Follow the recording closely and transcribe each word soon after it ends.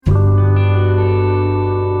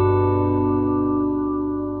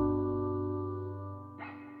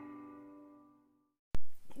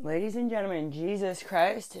Ladies and gentlemen, Jesus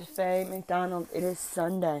Christ, Faye McDonald, it is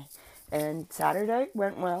Sunday, and Saturday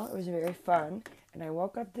went well. It was very fun, and I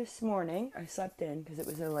woke up this morning. I slept in because it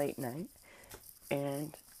was a late night,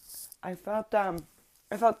 and I felt,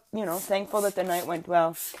 thankful that the night went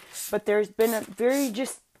well, but there's been I've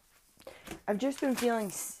just been feeling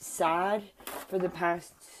sad for the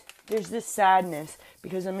past, there's this sadness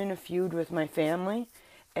because I'm in a feud with my family,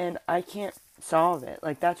 and I can't solve it.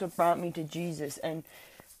 Like, that's what brought me to Jesus, and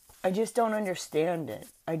I just don't understand it.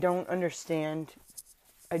 I don't understand.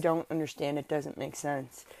 It doesn't make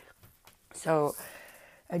sense. So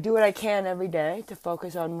I do what I can every day to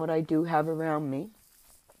focus on what I do have around me.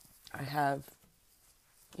 I have,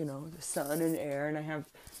 the sun and air, and I have a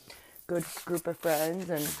good group of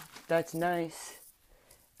friends, and that's nice.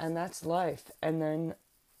 And that's life. And then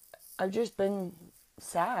I've just been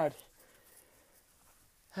sad.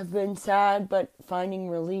 I've been sad, but finding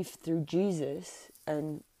relief through Jesus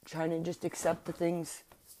and trying to just accept the things.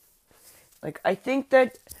 Like, I think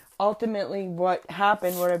that ultimately what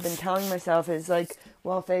happened, what I've been telling myself is like,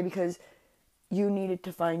 well, Faye, because you needed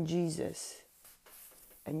to find Jesus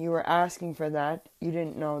and you were asking for that, you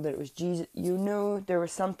didn't know that it was Jesus. You knew there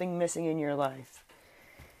was something missing in your life,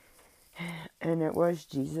 and it was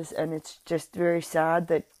Jesus. And it's just very sad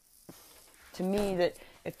that, to me, that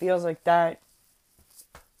it feels like that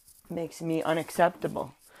makes me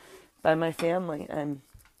unacceptable by my family. And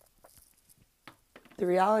the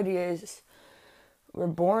reality is, we're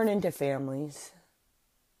born into families,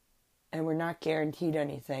 and we're not guaranteed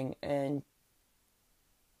anything, and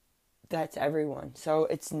that's everyone. So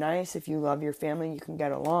it's nice if you love your family, you can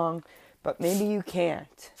get along, but maybe you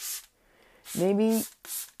can't. Maybe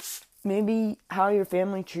how your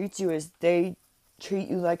family treats you is they treat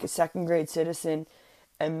you like a second-grade citizen,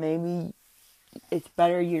 and maybe it's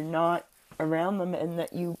better you're not around them and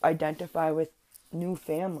that you identify with new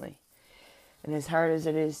family. And as hard as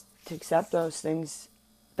it is to accept those things,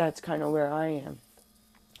 that's kind of where I am.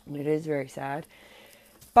 And it is very sad.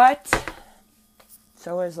 But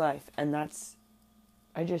so is life. And I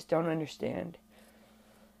just don't understand.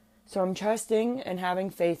 So I'm trusting and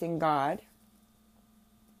having faith in God,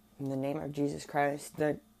 in the name of Jesus Christ,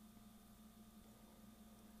 that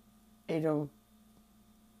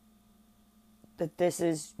that this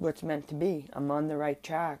is what's meant to be. I'm on the right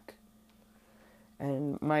track.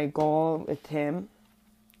 And my goal with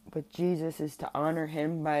Jesus, is to honor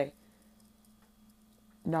him by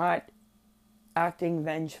not acting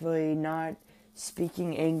vengefully, not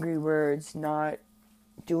speaking angry words, not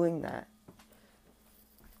doing that.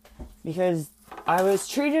 Because I was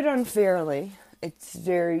treated unfairly. It's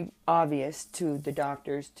very obvious to the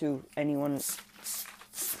doctors, to anyone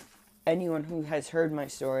who has heard my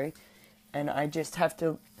story. And I just have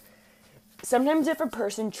to... Sometimes if a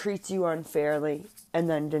person treats you unfairly and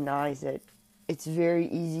then denies it, it's very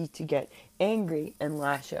easy to get angry and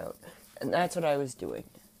lash out. And that's what I was doing.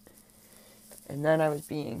 And then I was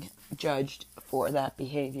being judged for that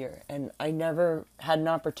behavior. And I never had an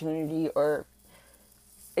opportunity, or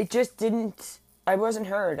it just didn't... I wasn't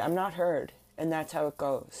heard. I'm not heard. And that's how it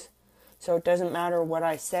goes. So it doesn't matter what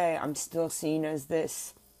I say. I'm still seen as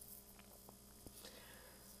this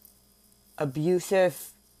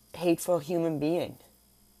abusive, hateful human being.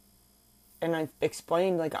 And I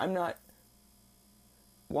explained, like, I'm not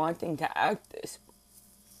wanting to act this.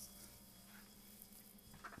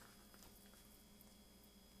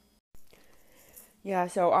 Yeah,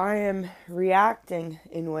 so I am reacting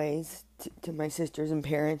in ways to my sisters and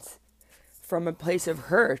parents from a place of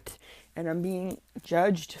hurt. And I'm being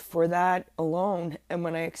judged for that alone. And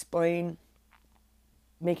when I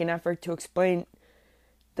make an effort to explain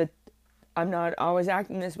that I'm not always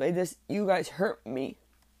acting this way, you guys hurt me.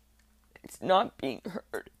 It's not being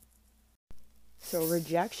heard. So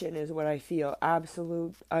rejection is what I feel.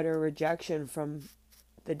 Absolute, utter rejection from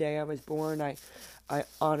the day I was born. I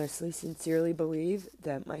honestly, sincerely believe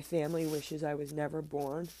that my family wishes I was never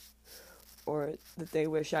born, or that they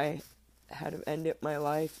wish I had ended my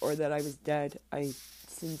life, or that I was dead. I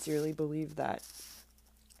sincerely believe that.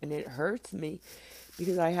 And it hurts me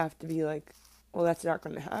because I have to be like, well, that's not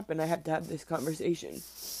going to happen. I have to have this conversation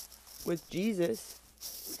with Jesus.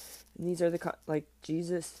 And these are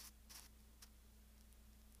Jesus,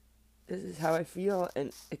 this is how I feel.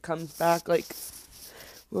 And it comes back like,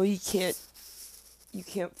 well, you can't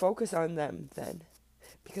focus on them then,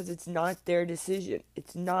 because it's not their decision.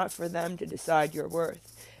 It's not for them to decide your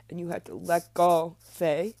worth. And you have to let go,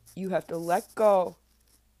 Faye. You have to let go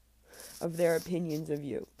of their opinions of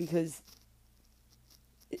you, because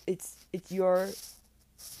it's your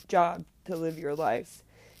job to live your life.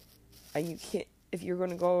 And you can't, if you're going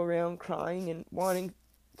to go around crying and wanting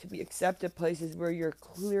to be accepted places where you're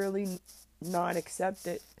clearly not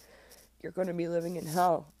accepted, you're going to be living in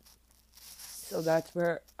hell. So that's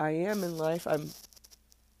where I am in life. I'm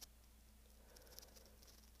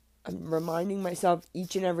reminding myself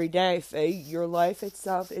each and every day, Faye, your life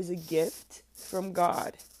itself is a gift from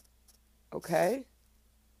God. Okay?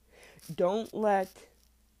 Don't let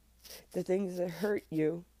the things that hurt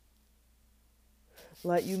you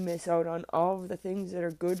let you miss out on all of the things that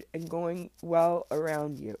are good and going well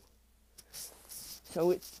around you. So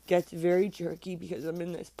it gets very jerky because I'm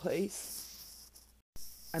in this place.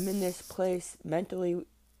 I'm in this place mentally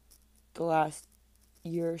the last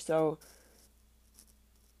year or so,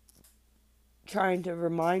 trying to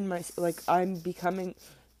remind myself, like I'm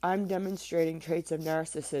demonstrating traits of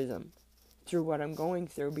narcissism through what I'm going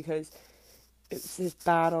through, because it's this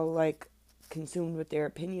battle, like, consumed with their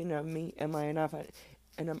opinion of me. Am I enough?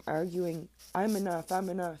 And I'm arguing, I'm enough.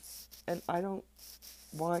 And I don't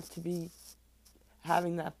want to be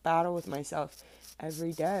having that battle with myself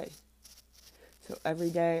every day. So every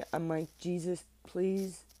day I'm like, Jesus,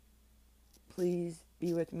 please be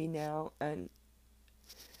with me now and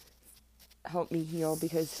help me heal,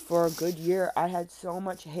 because for a good year I had so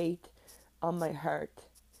much hate on my heart.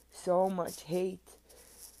 So much hate.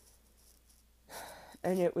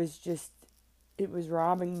 And it was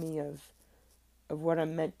robbing me of what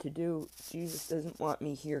I'm meant to do. Jesus doesn't want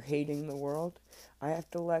me here hating the world. I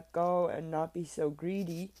have to let go and not be so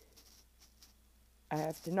greedy. I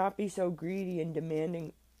have to not be so greedy and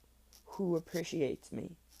demanding who appreciates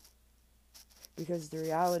me. Because the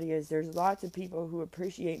reality is there's lots of people who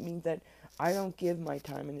appreciate me that I don't give my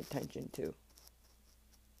time and attention to.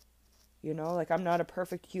 You know, like, I'm not a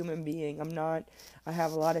perfect human being. I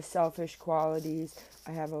have a lot of selfish qualities.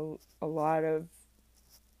 I have a lot of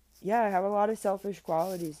selfish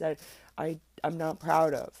qualities that I'm not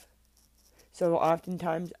proud of. So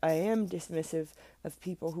oftentimes I am dismissive of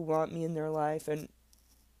people who want me in their life, and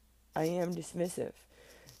I am dismissive.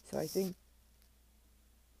 So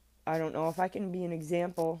I don't know if I can be an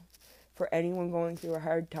example for anyone going through a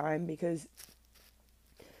hard time, because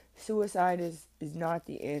suicide is not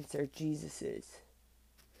the answer. Jesus is.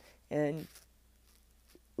 And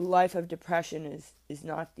life of depression is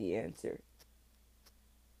not the answer.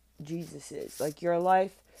 Jesus is. Like, your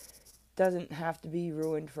life doesn't have to be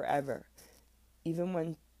ruined forever. Even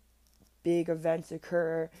when big events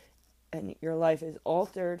occur and your life is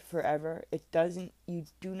altered forever, you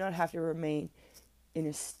do not have to remain in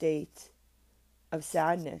a state of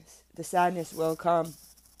sadness. The sadness will come.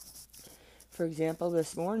 For example,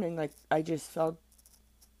 this morning, like, I just felt,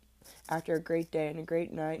 after a great day and a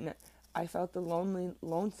great night, and I felt the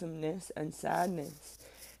lonesomeness and sadness.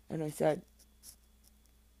 And I said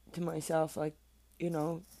to myself, like,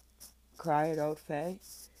 cry it out, Faye,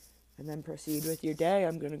 and then proceed with your day.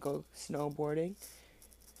 I'm going to go snowboarding.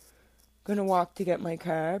 Going to walk to get my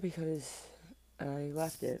car because I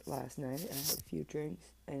left it last night. I had a few drinks,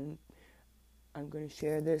 and I'm going to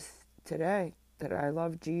share this today, that I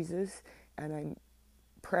love Jesus, and I'm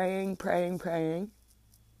praying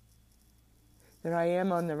that I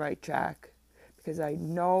am on the right track, because I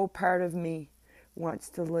know part of me wants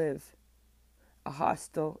to live a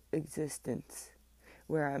hostile existence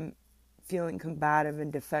where I'm feeling combative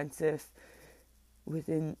and defensive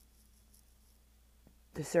within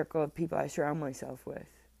the circle of people I surround myself with.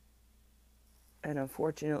 And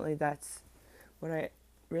unfortunately, that's what I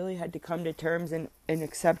really had to come to terms and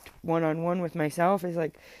accept one-on-one with myself, is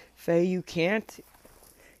like, Faye, you can't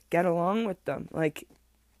get along with them. Like,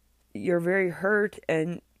 you're very hurt,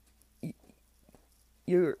 and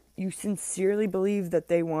you sincerely believe that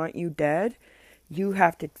they want you dead. You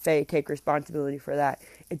have to, Faye, take responsibility for that.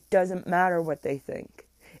 It doesn't matter what they think.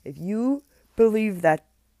 If you believe that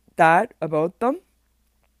about them,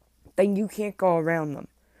 then you can't go around them.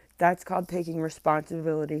 That's called taking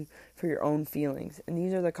responsibility for your own feelings. And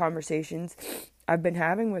these are the conversations I've been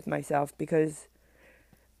having with myself, because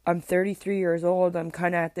I'm 33 years old. I'm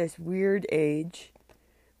kind of at this weird age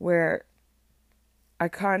where I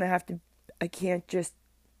kind of have to, I can't just,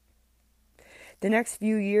 the next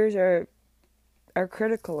few years are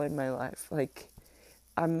critical in my life. Like,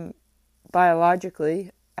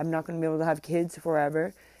 biologically, I'm not going to be able to have kids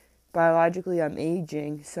forever. Biologically, I'm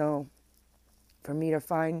aging, so for me to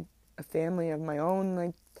find a family of my own,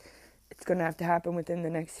 like, it's going to have to happen within the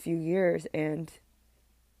next few years, and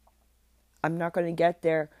I'm not going to get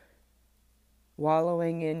there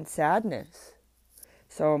wallowing in sadness.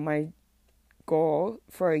 So my goal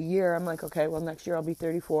for a year, I'm like, okay, well, next year I'll be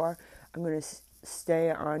 34. I'm going to stay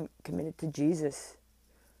on committed to Jesus,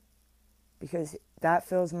 because that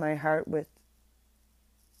fills my heart with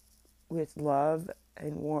love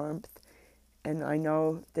and warmth. And I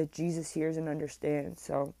know that Jesus hears and understands.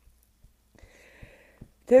 So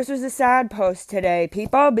this was a sad post today,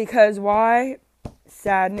 people, because why?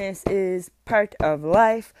 Sadness is part of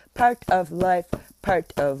life, part of life,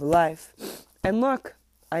 part of life. And look,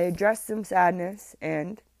 I addressed some sadness,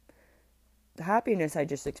 and the happiness I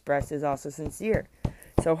just expressed is also sincere.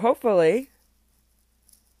 So hopefully,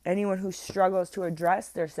 anyone who struggles to address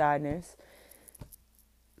their sadness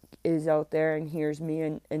is out there and hears me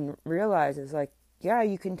and realizes, like, yeah,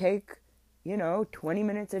 you can take, 20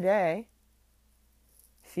 minutes a day,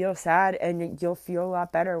 feel sad, and you'll feel a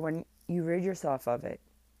lot better when you rid yourself of it.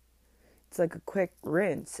 It's like a quick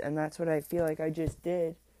rinse, and that's what I feel like I just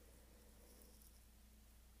did.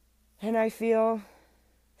 And I feel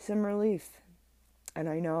some relief. And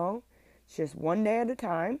I know it's just one day at a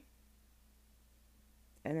time.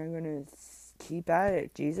 And I'm going to keep at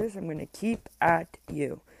it. Jesus, I'm going to keep at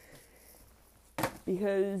you.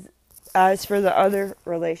 Because as for the other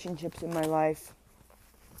relationships in my life,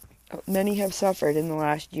 many have suffered in the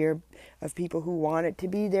last year of people who wanted to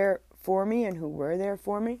be there for me and who were there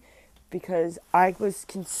for me, because I was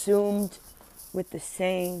consumed with the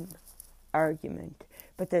same argument.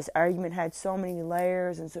 But this argument had so many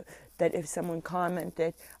layers, and so that if someone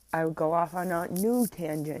commented, I would go off on a new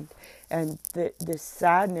tangent. And the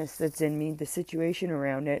sadness that's in me, the situation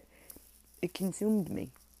around it, it consumed me.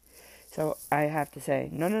 So I have to say,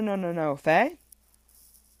 no, Faye.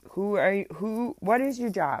 Who are you? What is your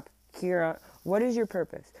job? Kira, what is your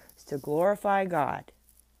purpose? It's to glorify God.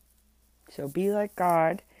 So be like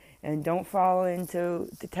God, and don't fall into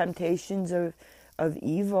the temptations of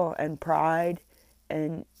evil and pride.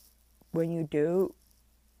 And when you do,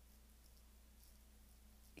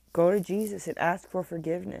 go to Jesus and ask for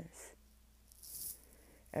forgiveness.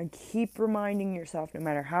 And keep reminding yourself, no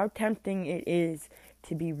matter how tempting it is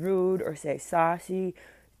to be rude or say saucy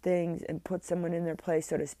things and put someone in their place,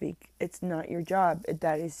 so to speak, it's not your job.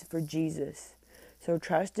 That is for Jesus. So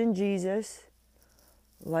trust in Jesus.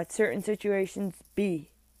 Let certain situations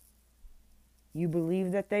be. You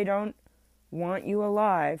believe that they don't want you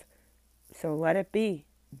alive, so let it be.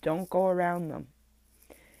 Don't go around them.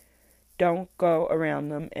 Don't go around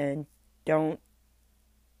them, and don't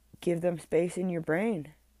give them space in your brain.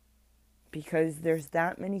 Because there's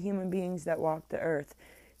that many human beings that walk the earth.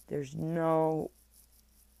 There's no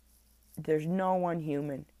one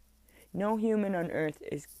human. No human on earth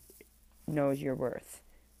knows your worth.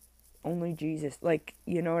 Only Jesus. Like,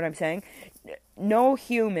 you know what I'm saying? No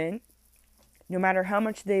human, no matter how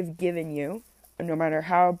much they've given you, no matter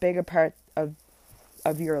how big a part of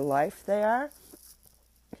your life they are,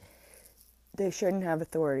 they shouldn't have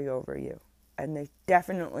authority over you. And they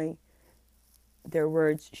definitely, their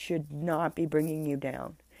words should not be bringing you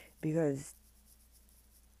down. Because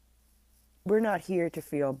we're not here to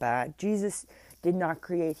feel bad. Jesus did not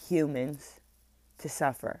create humans to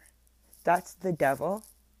suffer. That's the devil.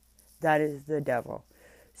 That is the devil.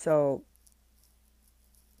 So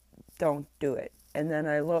don't do it. And then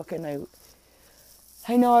I look and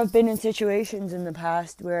I know I've been in situations in the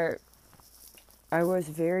past where I was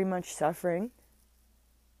very much suffering.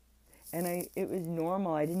 And it was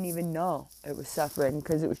normal. I didn't even know it was suffering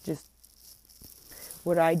because it was just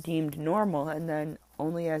what I deemed normal. And then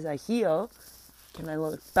only as I heal can I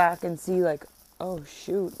look back and see, like, oh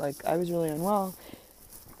shoot, like I was really unwell,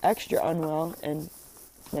 extra unwell. And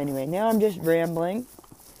anyway, now I'm just rambling.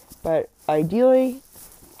 But ideally,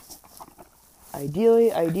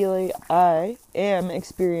 I am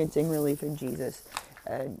experiencing relief in Jesus.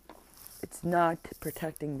 And it's not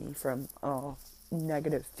protecting me from all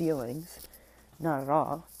negative feelings. Not at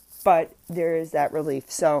all. But there is that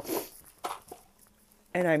relief. So,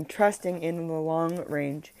 and I'm trusting in the long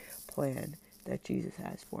range plan that Jesus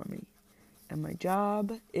has for me. And my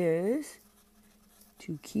job is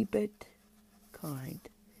to keep it kind.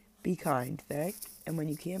 Be kind, Faye. And when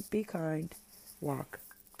you can't be kind, walk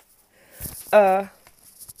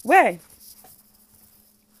away.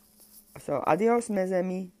 So, adios, mes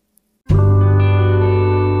amis.